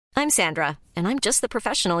I'm Sandra, and I'm just the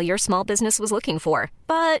professional your small business was looking for.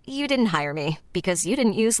 But you didn't hire me because you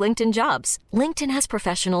didn't use LinkedIn Jobs. LinkedIn has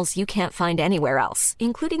professionals you can't find anywhere else,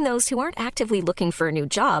 including those who aren't actively looking for a new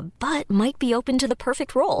job, but might be open to the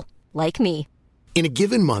perfect role, like me. In a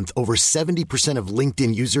given month, over 70% of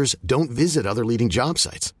LinkedIn users don't visit other leading job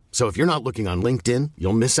sites. So if you're not looking on LinkedIn,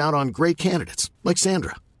 you'll miss out on great candidates like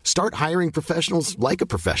Sandra. Start hiring professionals like a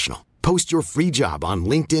professional. Post your free job on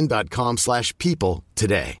linkedin.com/people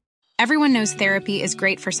today. Everyone knows therapy is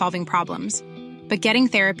great for solving problems, but getting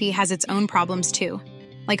therapy has its own problems too,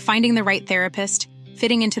 like finding the right therapist,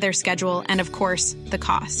 fitting into their schedule, and of course, the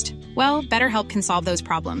cost. Well, BetterHelp can solve those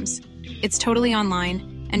problems. It's totally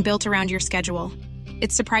online and built around your schedule.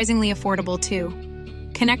 It's surprisingly affordable too.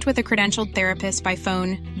 Connect with a credentialed therapist by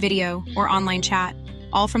phone, video, or online chat,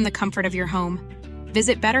 all from the comfort of your home.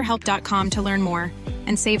 Visit BetterHelp.com to learn more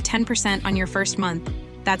and save 10% on your first month.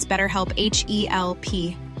 That's BetterHelp,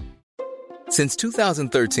 H-E-L-P. Since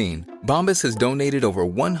 2013, Bombas has donated over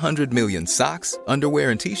 100 million socks,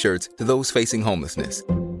 underwear, and T-shirts to those facing homelessness.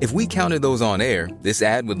 If we counted those on air, this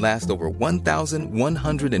ad would last over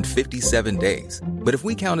 1,157 days. But if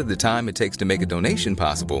we counted the time it takes to make a donation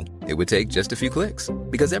possible, it would take just a few clicks.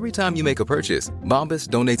 Because every time you make a purchase, Bombas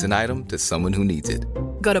donates an item to someone who needs it.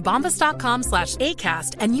 Go to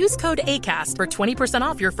bombas.com/ACAST and use code ACAST for 20%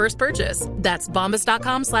 off your first purchase. That's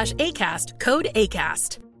bombas.com/ACAST, code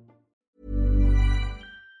ACAST.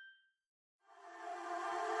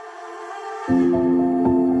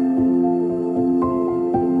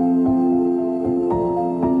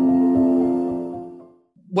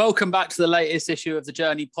 Welcome back to the latest issue of the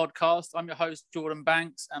Journey podcast. I'm your host, Jordan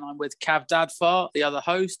Banks, and I'm with Cav Dadfar, the other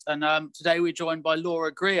host. And today we're joined by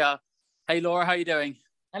Laura Grier. Hey, Laura, how are you doing?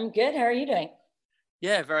 I'm good. How are you doing?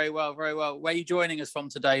 Yeah, very well, very well. Where are you joining us from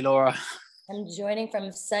today, Laura? I'm joining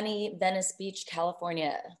from sunny Venice Beach,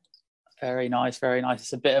 California. Very nice, very nice.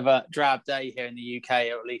 It's a bit of a drab day here in the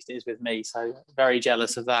UK, or at least it is with me. So very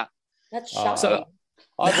jealous of that. That's shocking. So,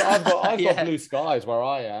 I've got Yeah. blue skies where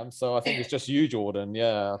I am, so I think it's just you, Jordan.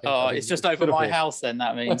 Yeah. I think it's just over my house then,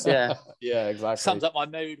 that means, yeah. Yeah, exactly. Sums up my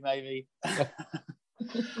mood, maybe.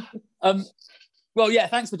 Well, yeah,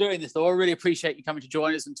 thanks for doing this, Laura. I really appreciate you coming to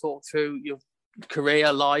join us and talk through your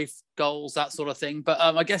career, life, goals, that sort of thing. But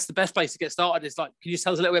I guess the best place to get started is, can you just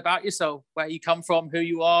tell us a little bit about yourself, where you come from, who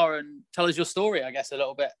you are, and tell us your story, I guess, a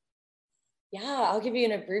little bit. Yeah, I'll give you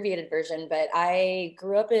an abbreviated version, but I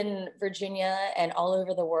grew up in Virginia and all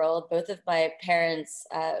over the world. Both of my parents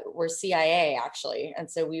were CIA, actually.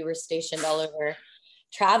 And so we were stationed all over,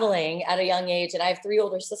 traveling at a young age. And I have 3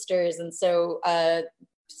 older sisters. And so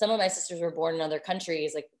some of my sisters were born in other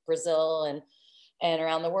countries, like Brazil and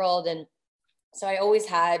around the world. And so I always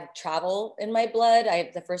had travel in my blood.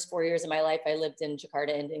 The first 4 years of my life, I lived in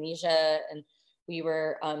Jakarta, Indonesia, and we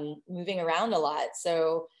were moving around a lot.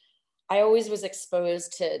 So I always was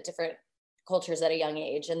exposed to different cultures at a young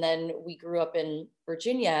age. And then we grew up in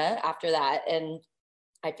Virginia after that. And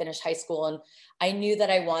I finished high school and I knew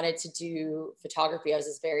that I wanted to do photography. I was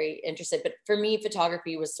just very interested. But for me,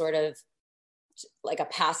 photography was sort of like a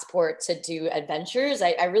passport to do adventures.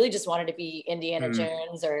 I really just wanted to be Indiana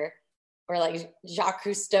Jones or like Jacques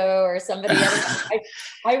Cousteau or somebody.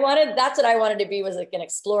 That's what I wanted to be, was like an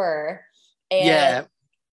explorer. And yeah.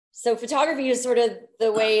 So photography is sort of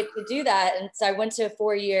the way to do that. And so I went to a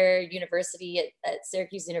 4-year university at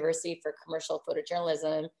Syracuse University for commercial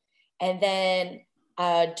photojournalism. And then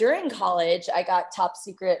during college, I got top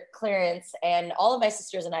secret clearance, and all of my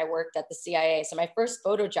sisters and I worked at the CIA. So my first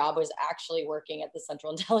photo job was actually working at the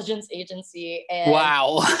Central Intelligence Agency. And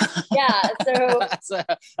wow. Yeah. So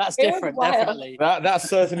that's different, definitely. That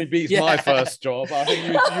certainly beats my first job. I think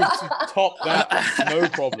you topped that, no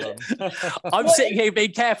problem. I'm sitting here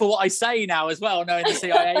being careful what I say now as well, knowing the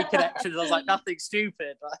CIA connections. I was like, nothing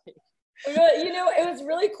stupid. It was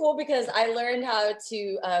really cool because I learned how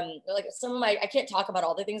to, I can't talk about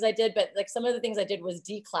all the things I did, but like some of the things I did was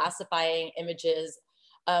declassifying images,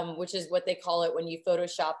 which is what they call it when you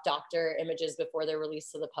Photoshop doctor images before they're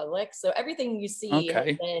released to the public. So everything you see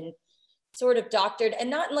has been sort of doctored,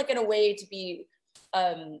 and not in a way to be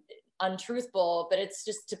untruthful, but it's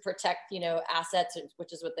just to protect, assets,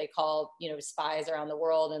 which is what they call, spies around the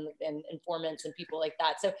world and informants and people like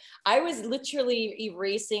that. So I was literally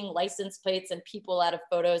erasing license plates and people out of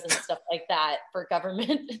photos and stuff like that for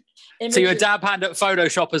government images. So you're a dab hand at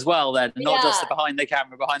Photoshop as well then, not just behind the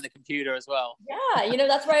camera, behind the computer as well. Yeah,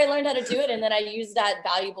 that's where I learned how to do it. And then I used that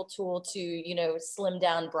valuable tool to, slim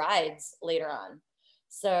down brides later on.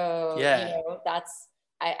 So,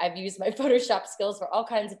 I've used my Photoshop skills for all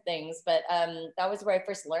kinds of things, but that was where I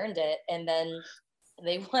first learned it. And then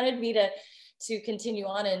they wanted me to to continue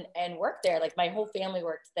on and work there. Like my whole family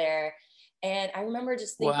worked there. And I remember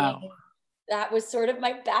just thinking, Wow. that was sort of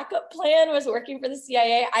my backup plan, was working for the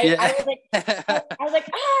CIA. I was like,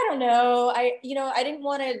 I don't know. I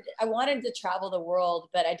wanted to travel the world,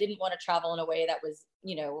 but I didn't want to travel in a way that was,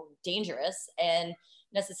 dangerous and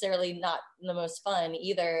necessarily not the most fun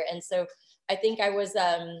either. And so I think I was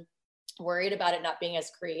worried about it not being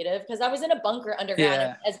as creative, because I was in a bunker underground.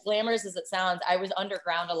 Yeah. As glamorous as it sounds, I was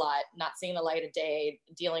underground a lot, not seeing the light of day,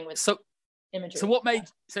 dealing with imagery. So what made,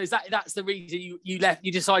 so that's the reason you left,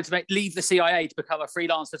 you decided to leave the CIA to become a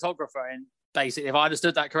freelance photographer, and basically, if I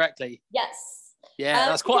understood that correctly? Yes. Yeah,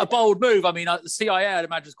 that's quite a bold move. I mean, the CIA, I'd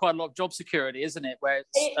imagine, is quite a lot of job security, isn't it?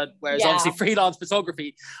 Whereas obviously freelance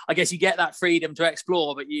photography, I guess you get that freedom to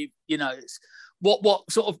explore, but it's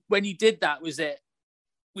what sort of, when you did that,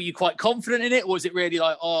 were you quite confident in it, or was it really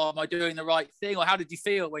like, oh, am I doing the right thing? Or how did you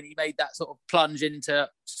feel when you made that sort of plunge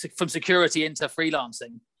from security into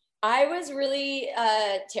freelancing? I was really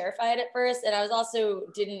terrified at first. And I was also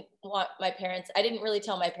didn't really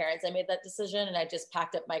tell my parents I made that decision. And I just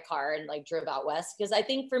packed up my car and like drove out west. Because I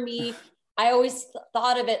think for me, I always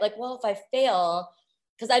thought of it like, well, if I fail,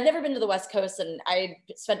 because I'd never been to the West Coast, and I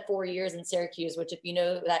spent 4 years in Syracuse, which, if you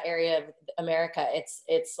know that area of America,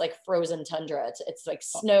 it's like frozen tundra. It's like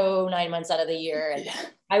snow 9 months out of the year. And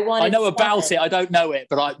I know about it. I don't know it,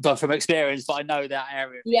 but from experience, but I know that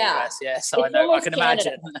area of the US. Yeah, so I can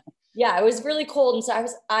imagine. Yeah, it was really cold, and so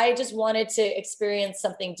I just wanted to experience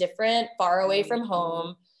something different, far away from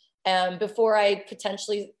home. Before I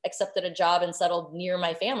potentially accepted a job and settled near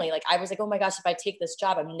my family. Like I was like, oh my gosh, if I take this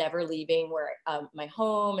job, I'm never leaving my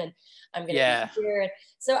home, and I'm going to be here. And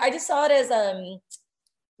so I just saw it as,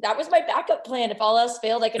 that was my backup plan. If all else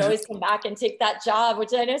failed, I could always come back and take that job,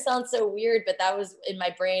 which I know sounds so weird, but that was in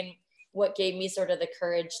my brain what gave me sort of the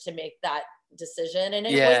courage to make that decision. And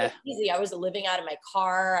it wasn't easy. I was living out of my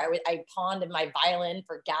car. I pawned my violin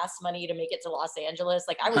for gas money to make it to Los Angeles.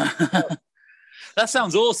 Like I was That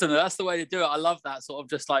sounds awesome. That's the way to do it. I love that sort of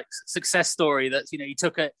just like success story that,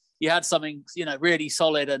 you had something, really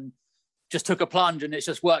solid and just took a plunge and it's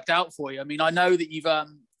just worked out for you. I mean, I know that you've,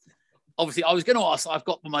 obviously I was going to ask, I've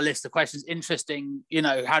got on my list of questions, interesting,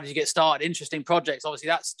 how did you get started? Interesting projects. Obviously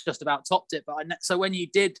that's just about topped it. But so when you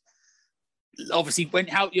did, obviously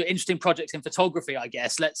how your interesting projects in photography, I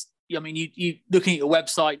guess, you looking at your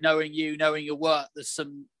website, knowing your work,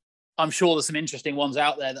 I'm sure there's some interesting ones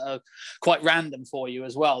out there that are quite random for you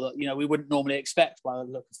as well that, we wouldn't normally expect by the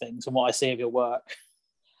look of things and what I see of your work.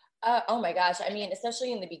 Oh my gosh. I mean,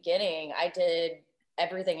 especially in the beginning, I did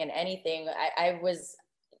everything and anything. I was,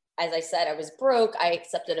 as I said, I was broke. I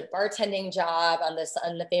accepted a bartending job on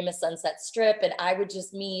the famous Sunset Strip, and I would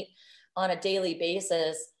just meet on a daily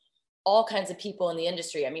basis all kinds of people in the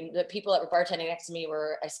industry. I mean, the people that were bartending next to me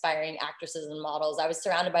were aspiring actresses and models. I was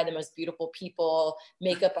surrounded by the most beautiful people,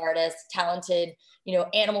 makeup artists, talented,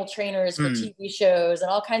 animal trainers for TV shows and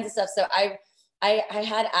all kinds of stuff. So I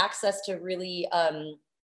had access to really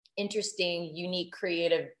interesting, unique,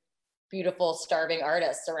 creative, beautiful, starving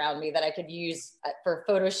artists around me that I could use for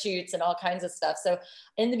photo shoots and all kinds of stuff. So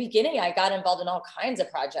in the beginning, I got involved in all kinds of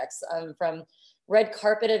projects, from red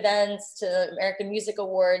carpet events to American Music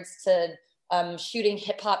Awards to shooting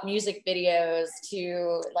hip hop music videos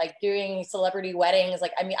to like doing celebrity weddings.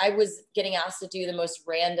 Like, I mean, I was getting asked to do the most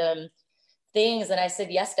random things, and I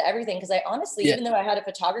said yes to everything because I honestly, even though I had a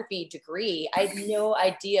photography degree, I had no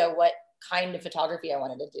idea what kind of photography I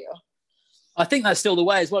wanted to do. I think that's still the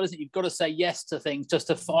way as well, isn't it? You've got to say yes to things just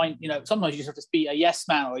to find, sometimes you just have to be a yes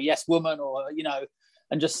man or a yes woman or,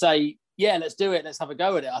 and just say, yeah, let's do it. Let's have a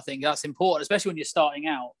go at it. I think that's important, especially when you're starting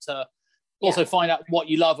out, to also find out what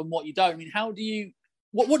you love and what you don't. I mean,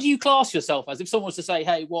 what do you class yourself as? If someone was to say,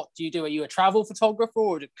 hey, what do you do? Are you a travel photographer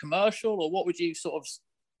or a commercial, or what would you sort of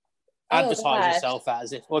advertise yourself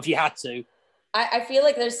as, if you had to? I feel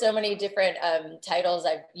like there's so many different titles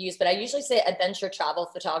I've used, but I usually say adventure travel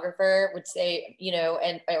photographer, would say,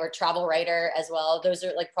 or travel writer as well. Those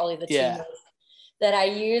are like probably the two most that I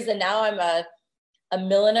use. And now I'm a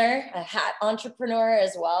milliner, a hat entrepreneur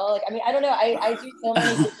as well. Like, I mean, I don't know. I do so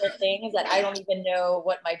many different things that I don't even know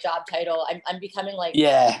what my job title. I'm becoming like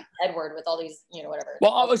Edward with all these, whatever.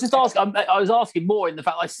 Well, I was just asking. I was asking more in the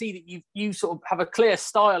fact I see that you sort of have a clear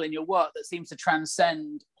style in your work that seems to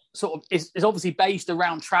transcend. Sort of is obviously based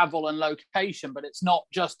around travel and location, but it's not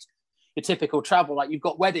just your typical travel. Like, you've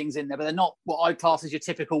got weddings in there, but they're not what I class as your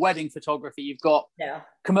typical wedding photography. You've got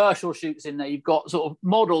commercial shoots in there. You've got sort of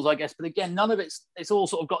models, I guess. But again, none of it's all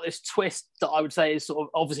sort of got this twist that I would say is sort of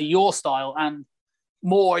obviously your style and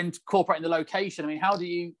more incorporating the location. I mean, how do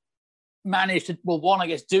you manage to, well, one, I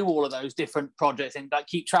guess, do all of those different projects and like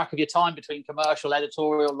keep track of your time between commercial,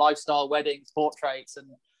 editorial, lifestyle, weddings, portraits, and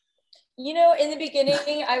in the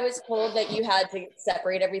beginning, I was told that you had to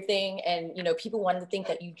separate everything, and people wanted to think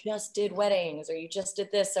that you just did weddings or you just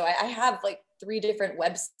did this. So I have like 3 different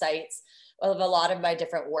websites of a lot of my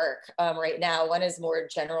different work right now. One is more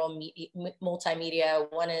general multimedia,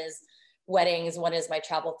 one is weddings, one is my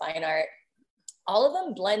travel fine art. All of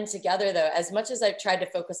them blend together though. As much as I've tried to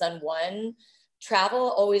focus on one,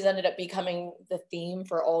 travel always ended up becoming the theme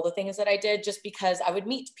for all the things that I did, just because I would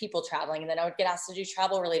meet people traveling and then I would get asked to do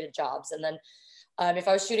travel related jobs. And then if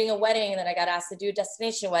I was shooting a wedding and then I got asked to do a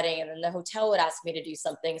destination wedding, and then the hotel would ask me to do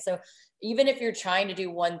something. So even if you're trying to do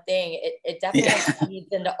one thing, it definitely feeds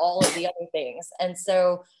into all of the other things. And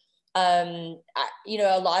so, a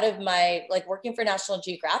lot of my like working for National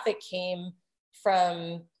Geographic came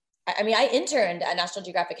from, I interned at National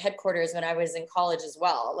Geographic headquarters when I was in college as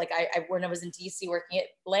well. Like when I was in DC working at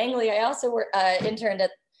Langley, I also interned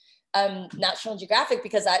at National Geographic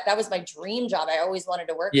because that was my dream job. I always wanted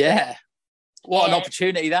to work there. What an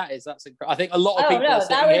opportunity that is. That's I think a lot of people are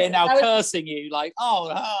sitting here now cursing you like,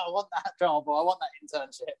 I want that job or I want that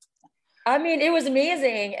internship. I mean, it was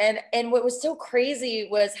amazing. And what was so crazy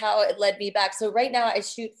was how it led me back. So right now I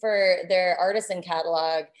shoot for their artisan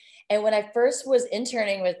catalog. And when I first was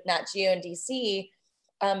interning with Nat Geo in DC,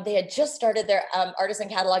 they had just started their artisan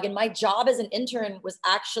catalog. And my job as an intern was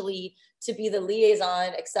actually to be the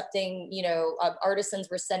liaison, accepting, artisans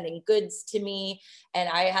were sending goods to me and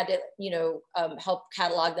I had to, help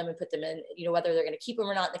catalog them and put them in, whether they're going to keep them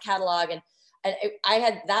or not in the catalog. And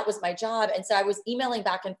that was my job. And so I was emailing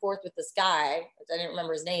back and forth with this guy. I didn't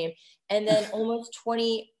remember his name. And then almost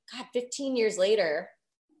 15 years later,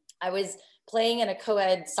 I was playing in a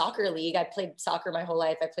co-ed soccer league. I played soccer my whole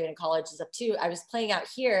life. I played in college and stuff too. I was playing out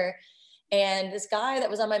here, and this guy that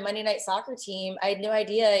was on my Monday night soccer team, I had no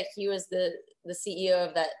idea he was the CEO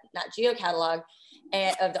of that Nat Geo catalog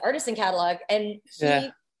and of the artisan catalog. And he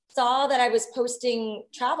saw that I was posting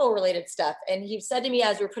travel related stuff. And he said to me,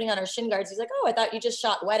 as we were putting on our shin guards, he's like, "Oh, I thought you just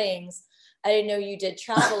shot weddings. I didn't know you did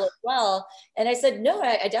travel as well." And I said, "No,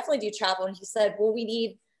 I definitely do travel." And he said, "Well, we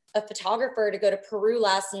need a photographer to go to Peru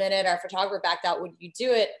last minute. Our photographer backed out. Would you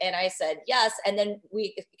do it?" And I said, yes. And then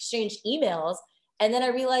we exchanged emails. And then I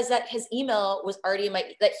realized that his email was already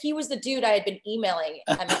that he was the dude I had been emailing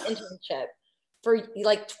at my internship for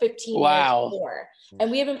like 15 years before.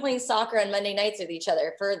 And we had been playing soccer on Monday nights with each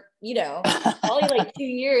other for, probably like 2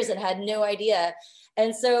 years and had no idea.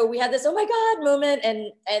 And so we had this, oh my God moment.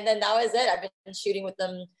 And then that was it. I've been shooting with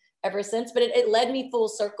them ever since, but it led me full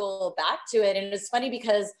circle back to it. And it's funny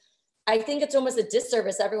because I think it's almost a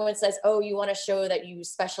disservice. Everyone says, oh, you want to show that you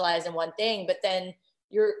specialize in one thing, but then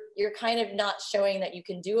you're kind of not showing that you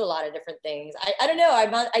can do a lot of different things. I don't know.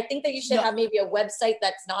 I think that you should have maybe a website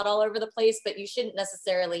that's not all over the place, but you shouldn't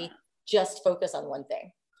necessarily just focus on one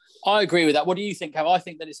thing. I agree with that. What do you think, Kev? I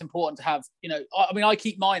think that it's important to have, I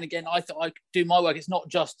keep mine again. I do my work. It's not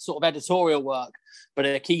just sort of editorial work, but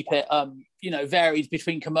I keep it, varied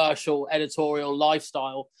between commercial, editorial,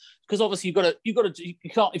 lifestyle. Because obviously you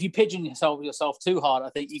can't, if you pigeon yourself too hard, I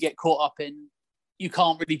think you get caught up in, you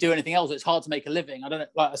can't really do anything else. It's hard to make a living. I don't know.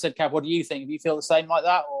 Like I said, Kev, what do you think? Do you feel the same like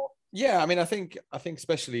that, or? Yeah, I think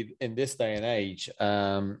especially in this day and age,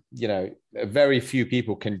 very few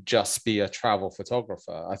people can just be a travel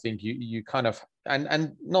photographer. I think you kind of,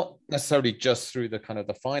 and not necessarily just through the kind of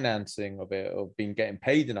the financing of it, of getting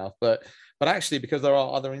paid enough, but actually because there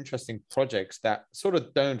are other interesting projects that sort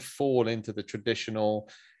of don't fall into the traditional,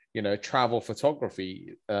 travel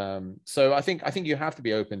photography. So I think you have to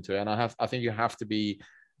be open to it, and I think you have to be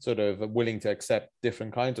sort of willing to accept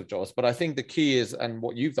different kinds of jobs. But I think the key is, and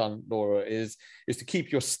what you've done, Laura, is to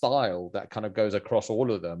keep your style that kind of goes across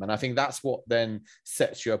all of them. And I think that's what then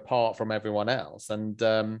sets you apart from everyone else. And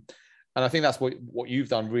I think that's what you've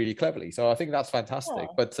done really cleverly. So I think that's fantastic.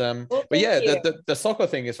 Yeah. But yeah, the soccer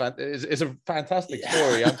thing is a fantastic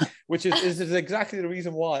story, which is exactly the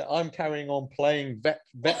reason why I'm carrying on playing vet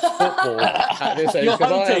football at this age.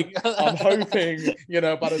 Because I'm hoping,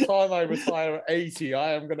 by the time I retire at 80,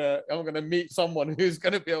 I'm gonna meet someone who's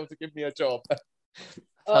gonna be able to give me a job.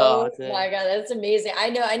 Oh my God, that's amazing. I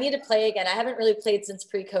know I need to play again. I haven't really played since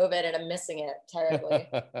pre-COVID and I'm missing it terribly.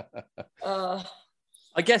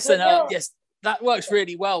 I guess, yes, that works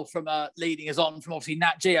really well from leading us on from obviously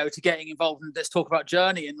Nat Geo to getting involved. And let's talk about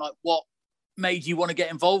Journey and like what made you want to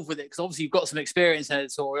get involved with it. Because obviously you've got some experience in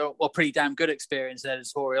editorial, well, pretty damn good experience in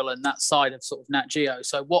editorial and that side of sort of Nat Geo.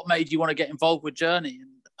 So what made you want to get involved with Journey?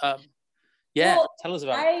 And tell us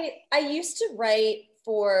about it. I used to write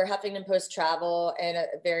for Huffington Post Travel and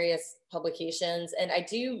various publications. And I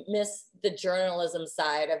do miss the journalism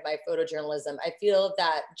side of my photojournalism. I feel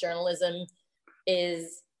that journalism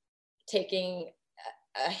is taking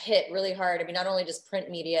a hit really hard. I mean, not only just print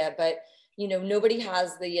media, but nobody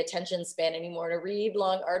has the attention span anymore to read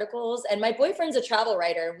long articles. And my boyfriend's a travel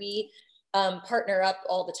writer. We partner up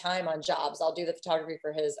all the time on jobs. I'll do the photography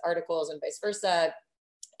for his articles and vice versa.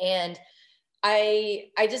 And I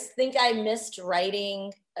just think I missed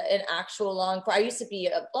writing an actual long. I used to be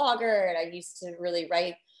a blogger and I used to really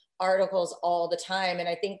write articles all the time. And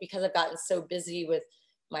I think because I've gotten so busy with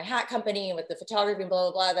my hat company and with the photography and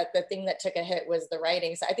blah, blah, blah, that the thing that took a hit was the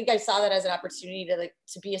writing. So I think I saw that as an opportunity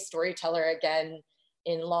to be a storyteller again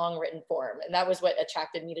in long written form. And that was what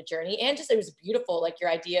attracted me to Journey. And just, it was beautiful. Like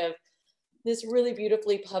your idea of this really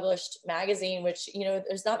beautifully published magazine, which,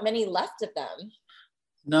 there's not many left of them.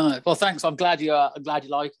 No, well, thanks. I'm glad you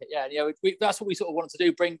like it. Yeah, that's what we sort of wanted to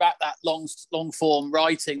do: bring back that long form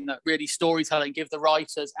writing, that really storytelling, give the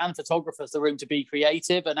writers and photographers the room to be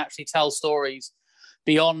creative and actually tell stories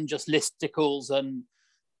beyond just listicles and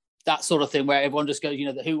that sort of thing, where everyone just goes,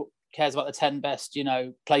 who cares about the 10 best,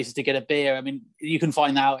 places to get a beer? I mean, you can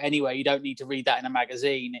find that out anyway. You don't need to read that in a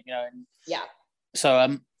magazine, Yeah. So,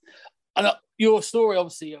 and your story,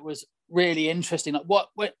 obviously, it was really interesting. Like what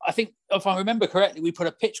I think, if I remember correctly, we put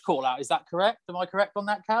a pitch call out. Is that correct? Am I correct on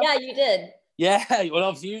that, Cav? Yeah, you did. Yeah, well,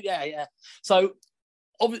 obviously, yeah. So,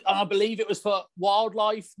 and I believe it was for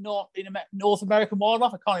wildlife, not in North American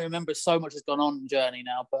wildlife. I can't even remember. So much has gone on in Journey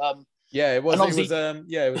now, but yeah, it was. It was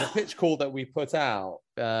a pitch call that we put out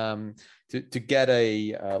to get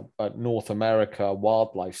a North America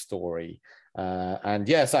wildlife story, and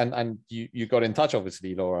yes, and you got in touch,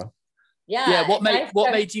 obviously, Laura. Yeah. What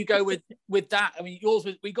made you go with that? I mean, yours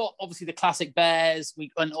was, we got obviously the classic bears.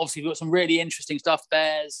 We got some really interesting stuff.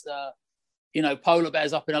 Bears, polar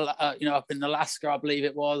bears up in Alaska, I believe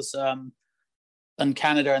it was, and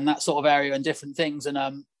Canada and that sort of area and different things.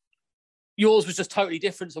 And yours was just totally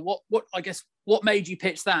different. So what made you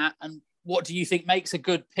pitch that? And what do you think makes a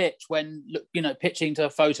good pitch when pitching to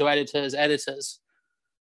photo editors?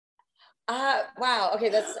 Wow. Okay.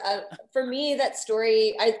 That's, for me, that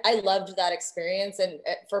story, I loved that experience. And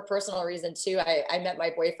for a personal reason too, I met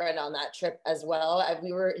my boyfriend on that trip as well.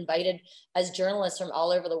 We were invited as journalists from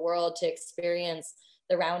all over the world to experience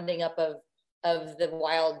the rounding up of the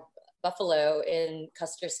wild buffalo in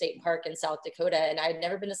Custer State Park in South Dakota. And I'd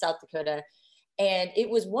never been to South Dakota. And it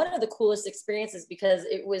was one of the coolest experiences because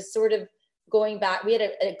it was sort of going back. We had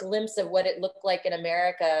a glimpse of what it looked like in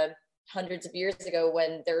America hundreds of years ago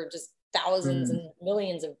when there were just thousands and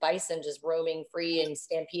millions of bison just roaming free and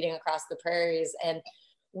stampeding across the prairies. And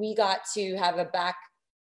we got to have a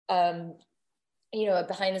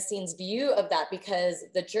behind the scenes view of that, because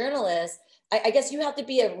the journalists, I guess you have to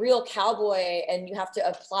be a real cowboy and you have to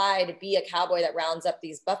apply to be a cowboy that rounds up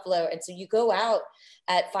these buffalo. And so you go out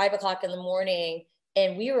at 5 o'clock in the morning,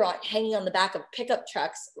 and we were hanging on the back of pickup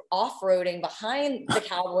trucks, off-roading behind the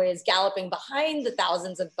cowboys, galloping behind the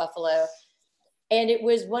thousands of buffalo. And it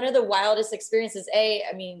was one of the wildest experiences.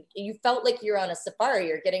 I mean, you felt like you're on a safari.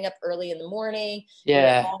 You're getting up early in the morning.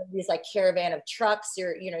 Yeah. All these caravan of trucks.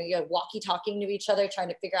 You're walkie-talking to each other, trying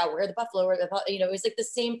to figure out where the buffalo, it was like the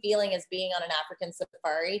same feeling as being on an African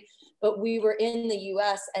safari. But we were in the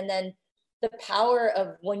US, and then the power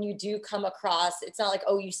of when you do come across, it's not like,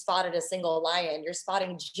 oh, you spotted a single lion. You're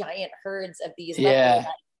spotting giant herds of these buffalo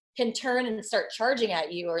that can turn and start charging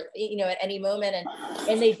at you, or at any moment,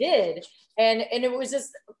 and they did. And it was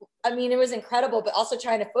just, it was incredible, but also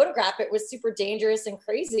trying to photograph it was super dangerous and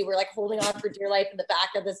crazy. We're holding on for dear life in the back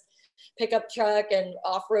of this pickup truck and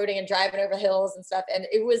off-roading and driving over hills and stuff. And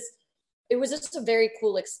it was just a very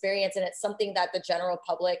cool experience. And it's something that the general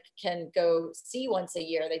public can go see once a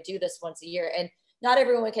year. They do this once a year, and not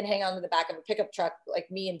everyone can hang on to the back of a pickup truck like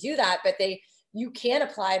me and do that, but you can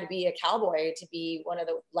apply to be a cowboy, to be one of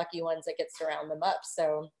the lucky ones that gets to round them up.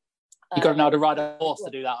 So you got to know how to ride a horse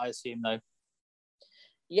to do that, I assume, though.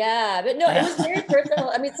 Yeah, but no, it was very personal.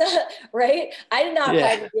 I mean, right? I did not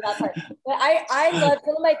apply to do that part. But I love,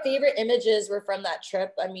 some of my favorite images were from that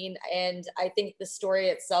trip. I mean, and I think the story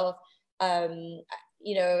itself, it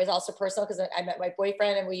was also personal because I met my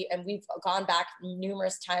boyfriend, and we've gone back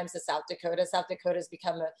numerous times to South Dakota. South Dakota has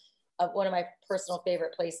become one of my personal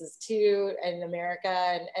favorite places too in America.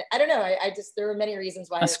 And I don't know, there were many reasons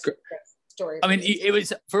why. That's great story. I mean, it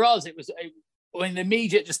was, for us, the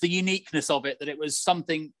immediate, just the uniqueness of it, that it was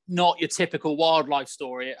something not your typical wildlife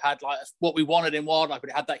story. It had what we wanted in wildlife, but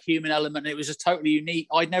it had that human element. And it was just totally unique.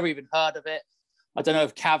 I'd never even heard of it. I don't know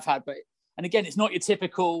if Cav had, and again, it's not your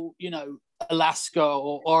typical, Alaska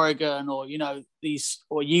or Oregon or, these,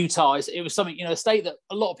 or Utah. It was something, a state that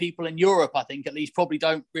a lot of people in Europe, I think at least, probably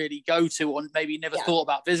don't really go to, or maybe never thought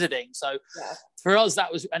about visiting. So for us,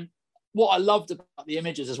 that was, and what I loved about the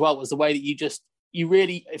images as well was the way that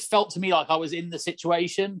it felt to me like I was in the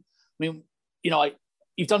situation. I mean,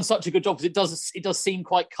 you've done such a good job, because it does seem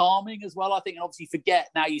quite calming as well, I think. And obviously, forget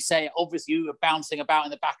now you say it, obviously you were bouncing about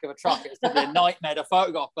in the back of a truck. It's probably a nightmare to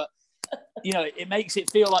photograph, but it makes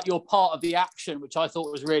it feel like you're part of the action, which I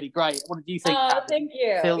thought was really great. What did you think? Oh, thank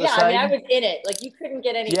you. Yeah, I mean, I was in it. Like, you couldn't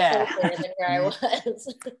get any closer than where I was.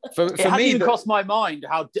 It hadn't even crossed my mind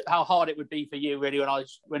how hard it would be for you, really,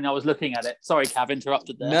 when I was looking at it. Sorry, Cav,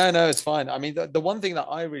 interrupted there. No, it's fine. I mean, the one thing that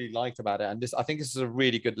I really liked about it, and I think this is a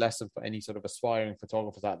really good lesson for any sort of aspiring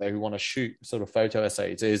photographers out there who want to shoot sort of photo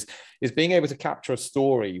essays, is being able to capture a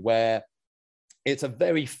story where it's a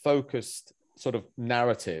very focused sort of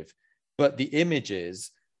narrative, but the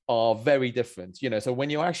images are very different. So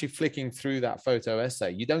when you're actually flicking through that photo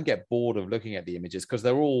essay, you don't get bored of looking at the images, because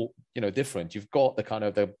they're all, different. You've got the kind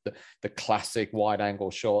of the classic wide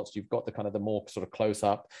angle shots. You've got the kind of the more sort of close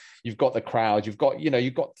up. You've got the crowd.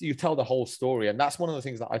 You tell the whole story. And that's one of the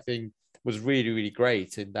things that I think was really, really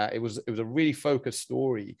great, in that it was a really focused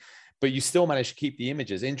story, but you still managed to keep the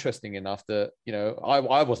images interesting enough that,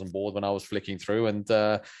 I wasn't bored when I was flicking through. And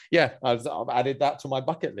I've added that to my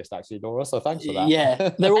bucket list, actually, Laura. So thanks for that. Yeah,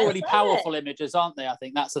 they're all really powerful images, aren't they? I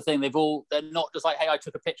think that's the thing. They're not just like, hey, I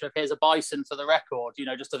took a picture of, here's a bison for the record,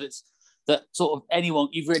 just that it's that sort of anyone,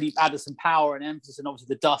 you've really added some power and emphasis, and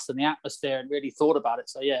obviously the dust and the atmosphere, and really thought about it.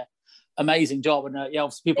 So yeah, amazing job. And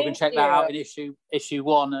obviously people can check that out in issue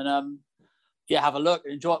 1. And have a look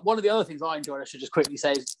and enjoy it. One of the other things I enjoyed, I should just quickly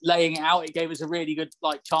say, is laying it out. It gave us a really good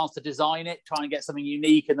chance to design it, try and get something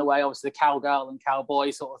unique in the way, obviously the cowgirl and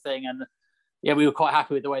cowboy sort of thing. And we were quite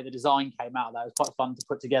happy with the way the design came out. That was quite fun to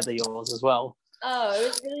put together yours as well. Oh, it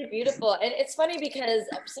was really beautiful. And it's funny because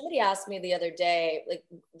somebody asked me the other day, like,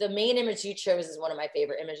 the main image you chose is one of my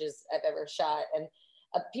favorite images I've ever shot. And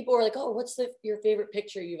people were like, oh, what's your favorite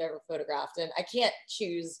picture you've ever photographed? And I can't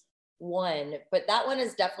choose one, but that one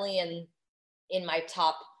is definitely in my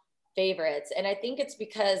top favorites. And I think it's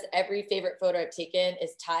because every favorite photo I've taken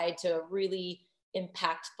is tied to a really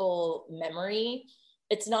impactful memory.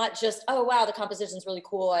 It's not just, oh, wow, the composition's really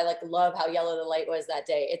cool. I love how yellow the light was that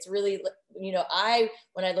day. It's really, when I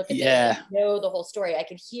look at it, I know the whole story. I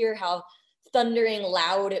could hear how thundering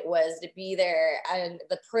loud it was to be there, and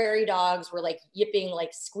the prairie dogs were yipping,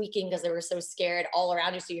 squeaking, because they were so scared all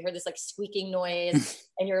around you. So you heard this squeaking noise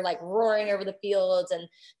and you're roaring over the fields, and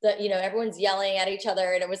everyone's yelling at each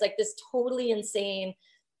other, and it was this totally insane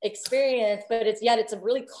experience. But it's a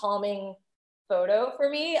really calming photo for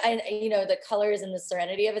me. The colors and the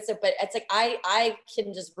serenity of it. So, but it's I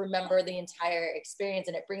can just remember the entire experience,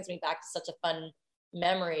 and it brings me back to such a fun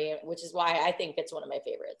memory, which is why I think it's one of my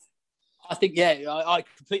favorites. I think,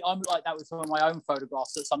 I'm like that with some of my own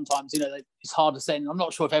photographs, that sometimes, it's hard to send. I'm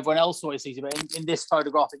not sure if everyone else always sees it, but in this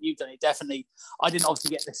photograph that you've done, it definitely, I didn't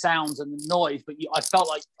obviously get the sounds and the noise, but I felt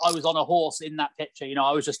like I was on a horse in that picture.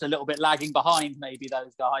 I was just a little bit lagging behind maybe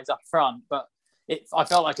those guys up front, but I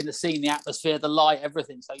felt like in the scene, the atmosphere, the light,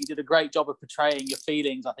 everything. So you did a great job of portraying your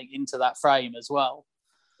feelings, I think, into that frame as well.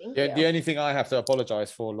 Yeah, the only thing I have to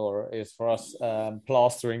apologize for, Laura, is for us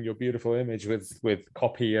plastering your beautiful image with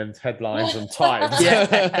copy and headlines and types. Make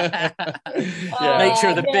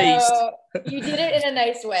sure the beast. You did it in a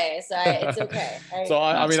nice way, so it's okay.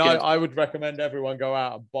 I would recommend everyone go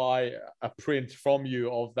out and buy a print from you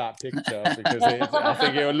of that picture, because I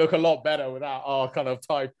think it would look a lot better without our kind of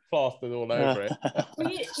type plastered all over it.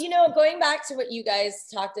 Going back to what you guys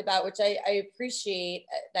talked about, which I appreciate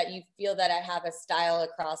that you feel that I have a style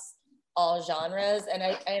across all genres, and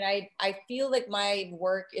I feel like my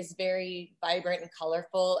work is very vibrant and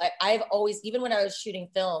colorful. I've always, even when I was shooting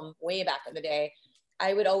film way back in the day,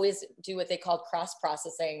 I would always do what they called cross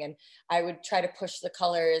processing, and I would try to push the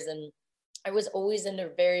colors, and I was always into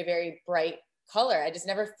very, very bright color. I just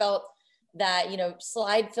never felt that,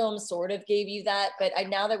 slide film sort of gave you that, but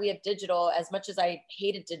now that we have digital, as much as I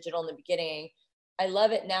hated digital in the beginning, I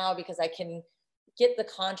love it now because I can get the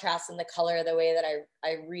contrast and the color the way that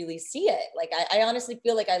I really see it. I honestly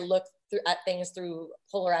feel like I look at things through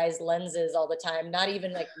polarized lenses all the time, not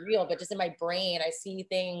even real, but just in my brain. I see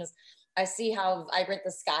things, I see how vibrant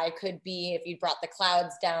the sky could be if you brought the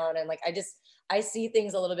clouds down, and I see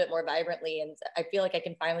things a little bit more vibrantly, and I feel like I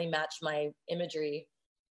can finally match my imagery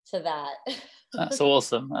to that. That's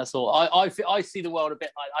awesome. That's all. I see the world a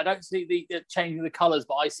bit I don't see the changing the colors,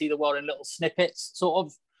 but I see the world in little snippets, sort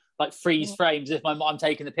of like freeze frames if I'm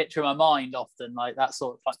taking the picture in my mind often, like that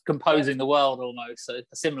sort of like composing the world almost. So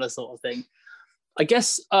a similar sort of thing. I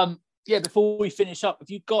guess, before we finish up, have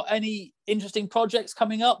you got any interesting projects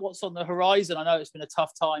coming up? What's on the horizon? I know it's been a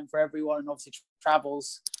tough time for everyone, and obviously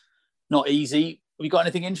travel's not easy. Have you got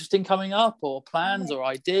anything interesting coming up, or plans or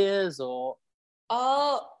ideas, or?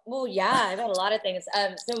 Oh, well, yeah, I've got a lot of things.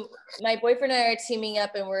 So my boyfriend and I are teaming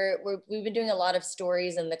up, and we've been doing a lot of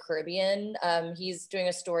stories in the Caribbean. He's doing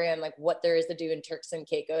a story on like what there is to do in Turks and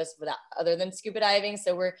Caicos without other than scuba diving.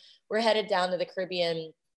 So we're headed down to the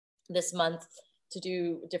Caribbean this month to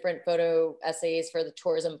do different photo essays for the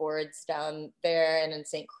tourism boards down there and in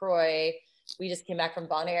St. Croix. We just came back from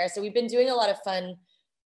Bonaire. So we've been doing a lot of fun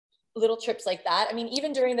little trips like that. I mean,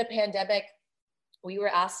 even during the pandemic, we were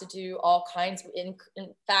asked to do all kinds. In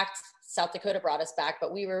fact, South Dakota brought us back,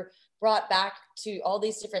 but we were brought back to all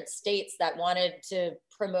these different states that wanted to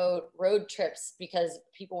promote road trips because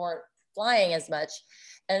people weren't flying as much.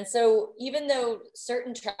 And so even though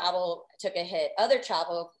certain travel took a hit, other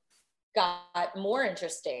travel got more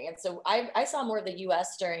interesting. And so I saw more of the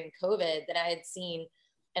US during COVID than I had seen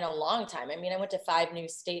in a long time. I mean, I went to 5 new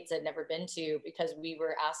states I'd never been to because we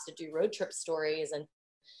were asked to do road trip stories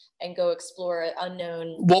and go explore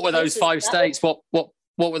unknown. What were those 5 states? What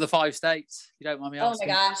were the 5 states? If you don't mind me asking.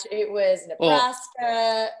 Oh my gosh, it was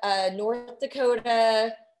Nebraska, North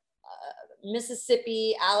Dakota,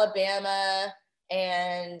 Mississippi, Alabama,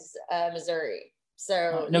 and Missouri.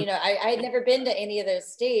 So, I had never been to any of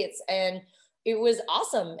those states, and it was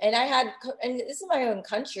awesome. And and this is my own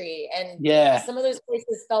country. And some of those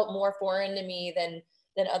places felt more foreign to me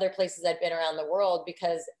than other places I'd been around the world,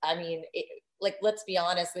 because I mean, let's be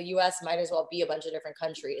honest, the US might as well be a bunch of different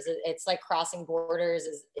countries. It's like crossing borders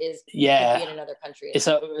is being in another country. It's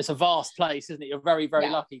a vast place, isn't it? You're very, very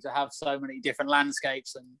lucky to have so many different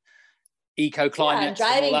landscapes and eco-climates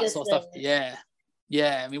and all that sort of stuff.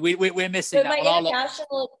 Yeah, I mean, we're missing that on our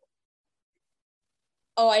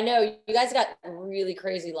Oh, I know. You guys got really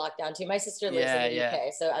crazy lockdown too. My sister lives in the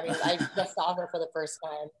UK. So, I mean, I just saw her for the first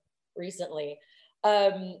time recently.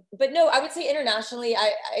 But no, I would say internationally,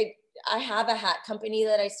 I have a hat company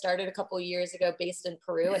that I started a couple of years ago based in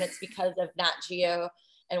Peru. And it's because of Nat Geo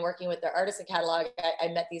and working with their artisan catalog. I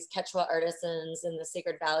met these Quechua artisans in the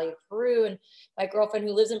Sacred Valley of Peru. And my girlfriend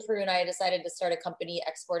who lives in Peru and I decided to start a company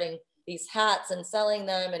exporting these hats and selling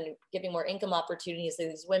them and giving more income opportunities to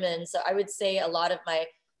these women. So I would say a lot of my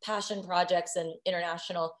passion projects and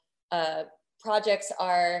international projects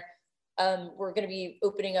are, we're going to be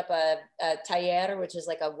opening up a taller, which is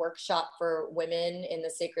like a workshop for women in the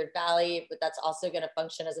Sacred Valley, but that's also going to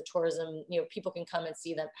function as a tourism, people can come and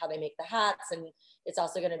see them, how they make the hats. And it's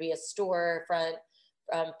also going to be a storefront.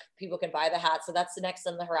 People can buy the hats. So that's the next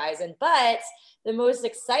on the horizon. But the most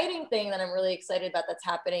exciting thing that I'm really excited about that's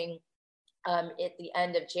happening at the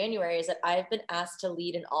end of January is that I've been asked to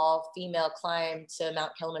lead an all-female climb to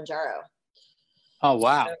Mount Kilimanjaro. Oh,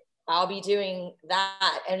 wow. So I'll be doing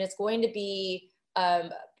that. And it's going to be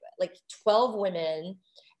like 12 women.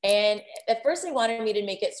 And at first they wanted me to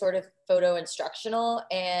make it sort of photo instructional.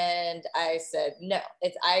 And I said, no,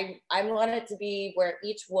 I want it to be where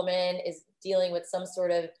each woman is dealing with some sort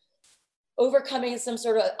of overcoming some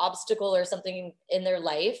sort of obstacle or something in their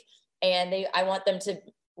life. And I want them to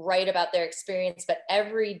write about their experience, but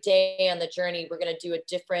every day on the journey, we're going to do a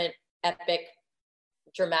different epic,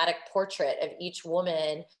 dramatic portrait of each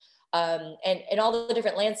woman, and all the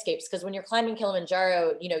different landscapes. Because when you're climbing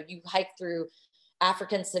Kilimanjaro, you hike through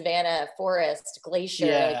African savanna, forest,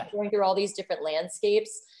 glacier, going through all these different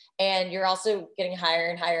landscapes, and you're also getting higher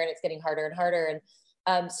and higher, and it's getting harder and harder.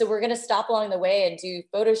 And so we're going to stop along the way and do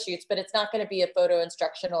photo shoots, but it's not going to be a photo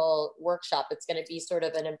instructional workshop. It's going to be sort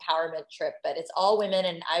of an empowerment trip, but it's all women.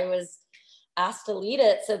 And I was asked to lead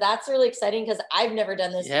it. So that's really exciting because I've never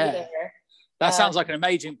done this either. That sounds like an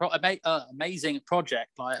amazing project,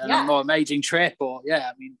 like an amazing trip. Or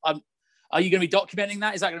I mean, are you going to be documenting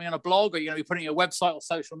that? Is that going to be on a blog, or are you going to be putting it on a website or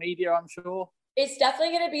social media? I'm sure. It's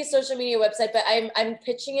definitely going to be a social media website, but I'm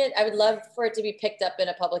pitching it. I would love for it to be picked up in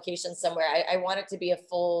a publication somewhere. I want it to be a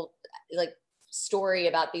full story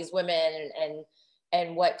about these women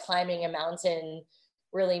and what climbing a mountain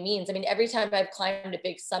really means. I mean, every time I've climbed a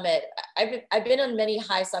big summit, I've been on many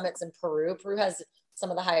high summits in Peru. Peru has some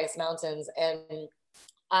of the highest mountains, and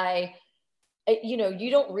you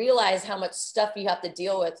don't realize how much stuff you have to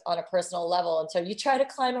deal with on a personal level until you try to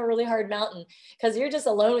climb a really hard mountain, because you're just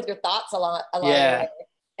alone with your thoughts along the way,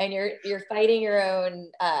 and you're fighting your own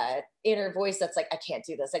inner voice that's like, I can't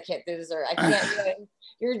do this, or I can't.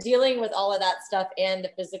 You're dealing with all of that stuff and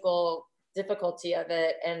the physical difficulty of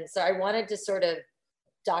it. And so I wanted to sort of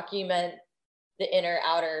document the inner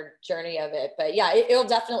outer journey of it. But yeah, it'll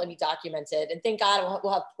definitely be documented. And thank God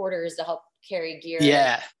we'll have porters to help carry gear.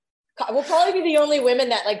 Yeah. We'll probably be the only women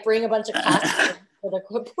that like bring a bunch of costumes for the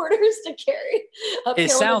porters to carry. It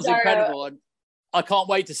sounds incredible. And I can't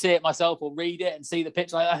wait to see it myself or read it and see the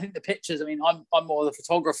pictures. I think the pictures, I mean, I'm more the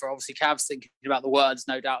photographer. Obviously, Cav's thinking about the words,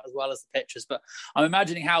 no doubt, as well as the pictures. But I'm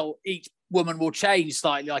imagining how each woman will change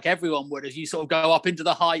slightly, like everyone would. As you sort of go up into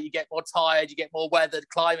the height, you get more tired, you get more weathered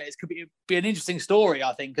climate. It could be an interesting story,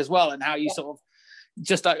 I think, as well. And how you sort of,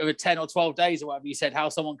 just over 10 or 12 days or whatever you said, how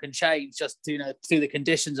someone can change just, through the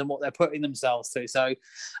conditions and what they're putting themselves through. So,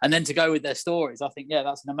 and then to go with their stories, I think, yeah,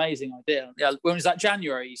 that's an amazing idea. Yeah. When was that?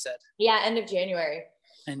 January, you said? Yeah, end of January.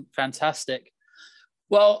 And fantastic.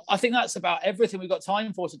 Well, I think that's about everything we've got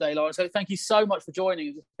time for today, Lauren. So thank you so much for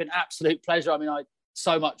joining. It's been an absolute pleasure. I mean,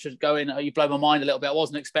 so much is going. You blow my mind a little bit. I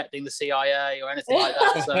wasn't expecting the CIA or anything like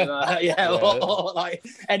that. So or like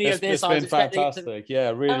any of this. It's been fantastic.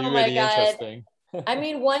 Really interesting. I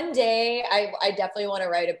mean, one day I definitely want to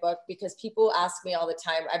write a book, because people ask me all the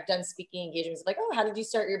time. I've done speaking engagements like, oh, how did you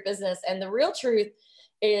start your business? And the real truth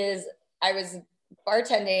is I was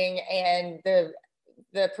bartending, and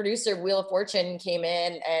the producer of Wheel of Fortune came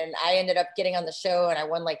in, and I ended up getting on the show, and I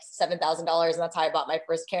won like $7,000. And that's how I bought my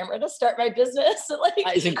first camera to start my business. Like,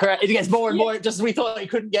 that is incredible. It gets more and more. Just as we thought you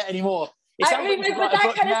couldn't get any more. I mean, but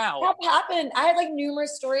that kind of stuff happened. I had like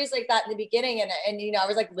numerous stories like that in the beginning, and I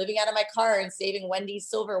was like living out of my car and saving Wendy's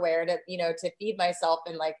silverware to feed myself,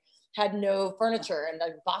 and like had no furniture and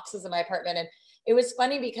like boxes in my apartment. And it was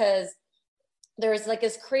funny because there was like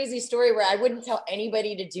this crazy story where I wouldn't tell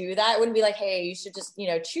anybody to do that. I wouldn't be like, hey, you should just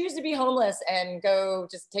choose to be homeless and go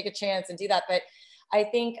just take a chance and do that. But I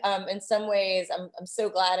think in some ways, I'm so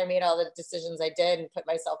glad I made all the decisions I did and put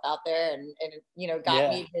myself out there, and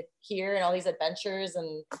got me to here and all these adventures.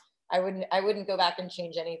 And I wouldn't go back and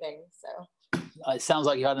change anything. So it sounds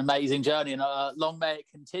like you had an amazing journey, and long may it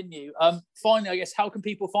continue. Finally, I guess, how can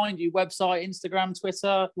people find you? Website, Instagram,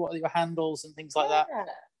 Twitter? What are your handles and things like that?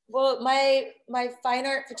 Well, my fine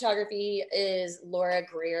art photography is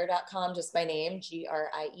lauragrier.com, just my name,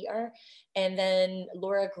 Grier. And then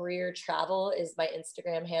Laura Grier Travel is my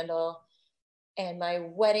Instagram handle. And my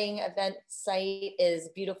wedding event site is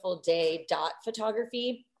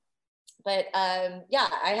beautifulday.photography. But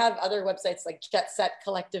I have other websites like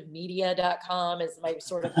jetsetcollectivemedia.com is my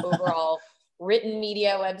sort of overall written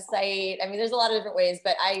media website. I mean, there's a lot of different ways,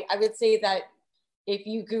 but I would say that if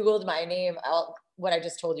you Googled my name, what I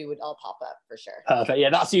just told you would all pop up for sure. Perfect.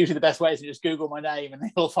 Yeah, that's usually the best way, is to just Google my name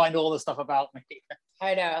and they'll find all the stuff about me.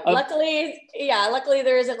 I know. Luckily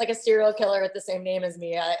there isn't like a serial killer with the same name as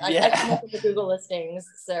me. I come up with the Google listings.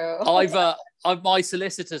 So I've my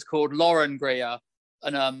solicitor's called Lauren Grier,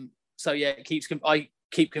 and so yeah, I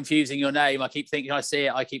keep confusing your name. I keep thinking, I see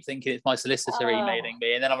it, I keep thinking it's my solicitor emailing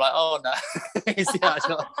me, and then I'm like, oh no. It's not.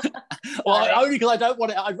 Well, only because I don't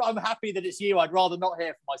want it. I'm happy that it's you. I'd rather not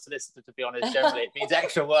hear from my solicitor, to be honest. Generally, it means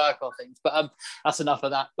extra work or things. But that's enough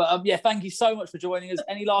of that. But thank you so much for joining us.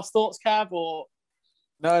 Any last thoughts, Cav? Or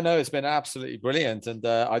No, it's been absolutely brilliant, and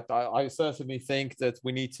I certainly think that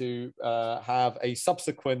we need to have a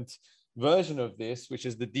subsequent version of this, which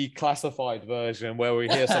is the declassified version, where we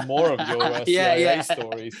hear some more of your CIA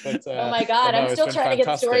stories. But, oh my God, I'm still trying to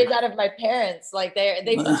get stories out of my parents. Like they've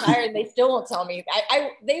retired and they still won't tell me.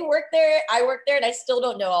 They work there, I work there, and I still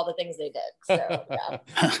don't know all the things they did. So yeah.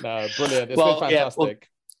 No, brilliant. It's been fantastic.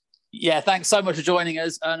 Thanks so much for joining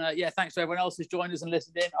us, and thanks to everyone else who's joined us and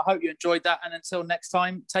listened in. I hope you enjoyed that, and until next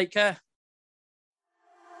time, take care.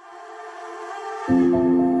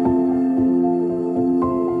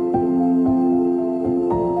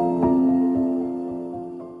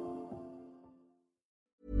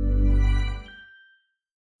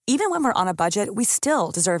 Even when we're on a budget, we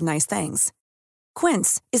still deserve nice things.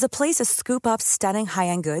 Quince is a place to scoop up stunning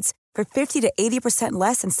high-end goods for 50 to 80%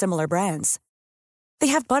 less than similar brands. They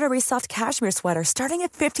have buttery soft cashmere sweaters starting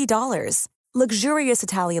at $50, luxurious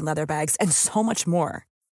Italian leather bags, and so much more.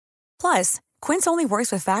 Plus, Quince only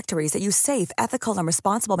works with factories that use safe, ethical, and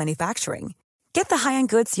responsible manufacturing. Get the high-end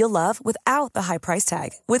goods you'll love without the high price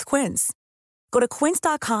tag with Quince. Go to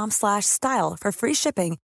quince.com/style for free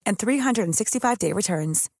shipping and 365-day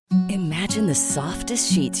returns. Imagine the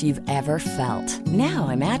softest sheets you've ever felt. Now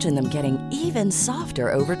imagine them getting even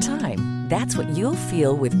softer over time. That's what you'll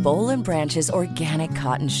feel with Boll & Branch's organic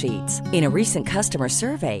cotton sheets. In a recent customer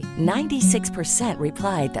survey, 96%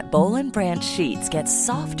 replied that Boll & Branch sheets get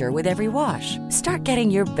softer with every wash. Start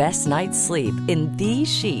getting your best night's sleep in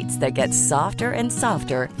these sheets that get softer and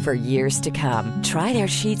softer for years to come. Try their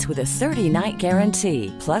sheets with a 30-night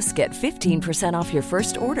guarantee. Plus, get 15% off your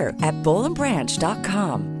first order at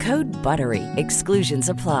bollandbranch.com. Code BUTTERY. Exclusions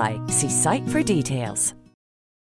apply. See site for details.